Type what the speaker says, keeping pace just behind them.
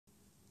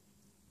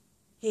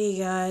Hey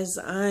guys,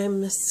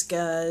 I'm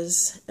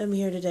Scuz. I'm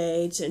here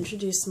today to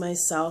introduce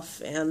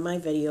myself and my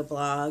video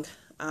blog.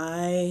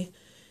 I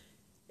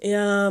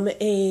am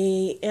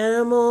an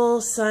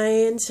animal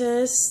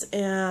scientist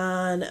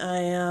and I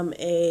am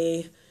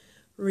a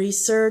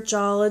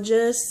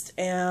researchologist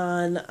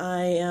and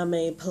I am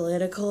a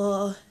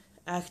political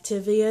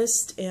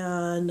activist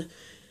and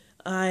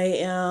I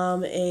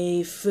am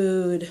a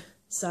food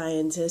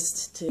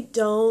scientist. I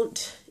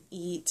don't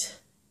eat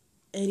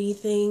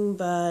anything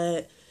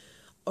but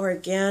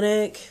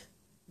organic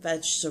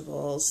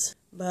vegetables,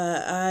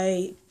 but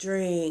I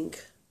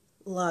drink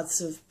lots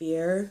of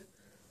beer.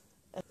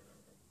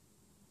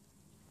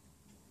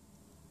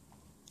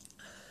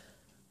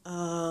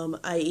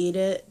 I eat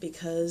it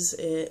because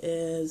it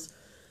is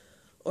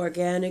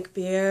organic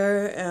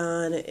beer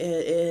and it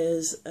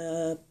is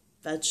a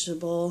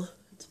vegetable.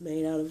 It's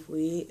made out of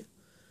wheat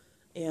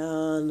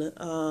and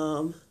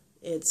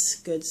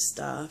it's good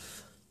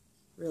stuff,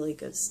 really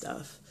good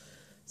stuff.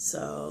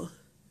 So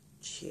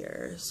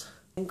cheers.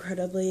 I'm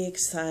incredibly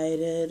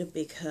excited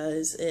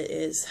because it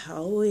is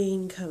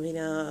Halloween coming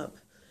up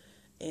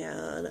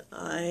and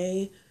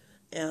I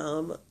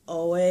am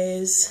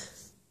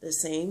always the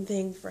same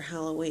thing for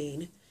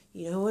Halloween.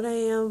 You know what I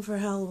am for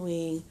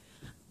Halloween?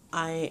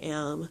 I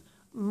am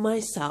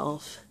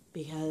myself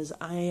because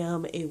I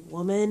am a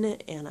woman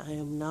and I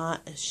am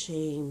not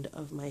ashamed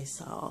of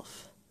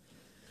myself.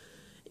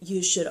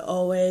 You should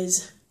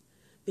always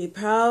be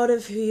proud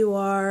of who you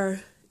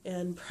are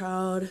and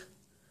proud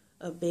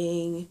of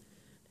being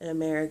an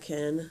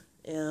American,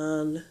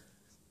 and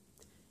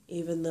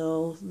even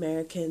though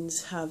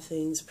Americans have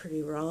things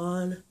pretty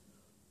wrong,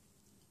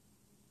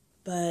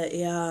 but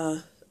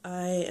yeah,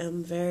 I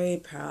am very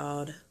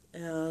proud,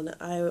 and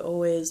I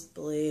always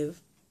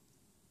believe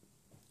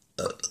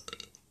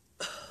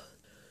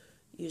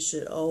you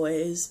should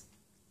always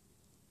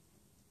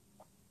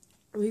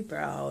be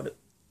proud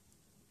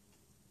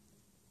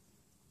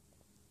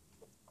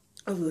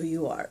of who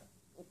you are.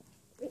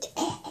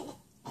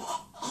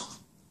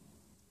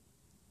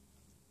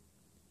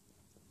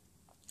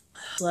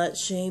 Slut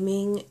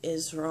shaming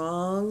is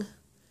wrong,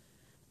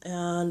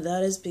 and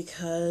that is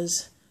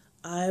because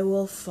I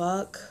will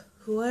fuck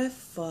who I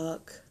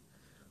fuck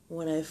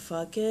when I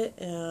fuck it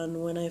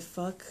and when I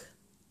fuck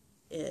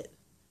it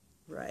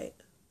right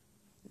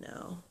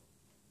now.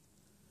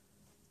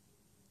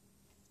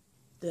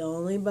 The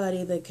only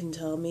body that can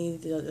tell me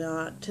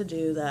not to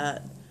do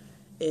that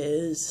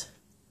is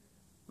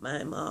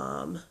my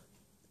mom,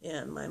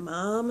 and my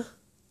mom,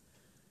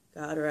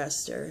 God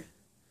rest her,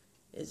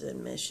 is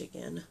in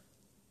Michigan.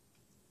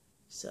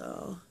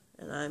 So,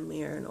 and I'm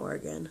here in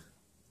Oregon,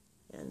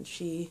 and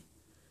she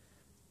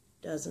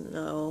doesn't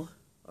know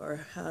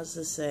or has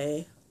a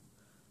say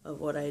of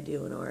what I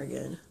do in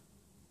Oregon.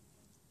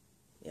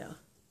 Yeah.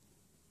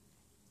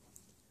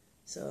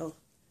 So,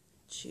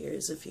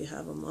 cheers if you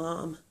have a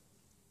mom.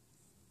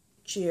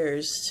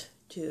 Cheers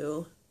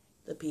to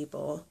the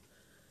people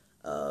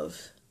of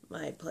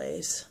my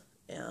place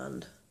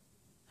and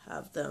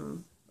have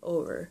them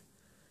over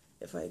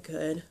if I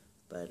could,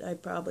 but I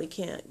probably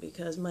can't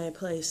because my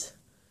place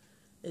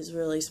is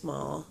really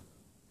small,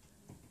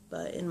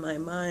 but in my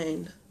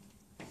mind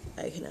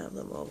I can have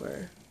them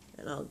over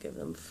and I'll give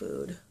them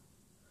food.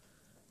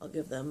 I'll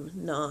give them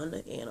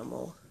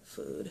non-animal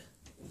food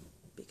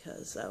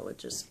because that would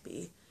just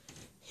be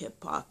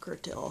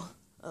hypocritical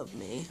of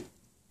me,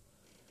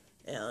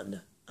 and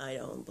I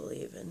don't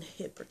believe in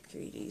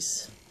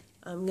hypocrites.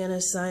 I'm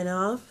gonna sign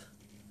off,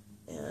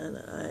 and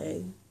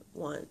I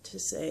want to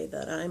say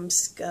that I'm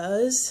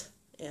Scuz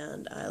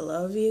and I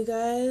love you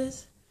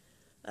guys.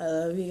 I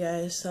love you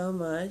guys so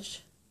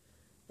much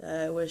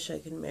that I wish I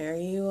could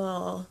marry you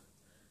all,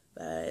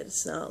 but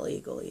it's not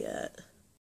legal yet.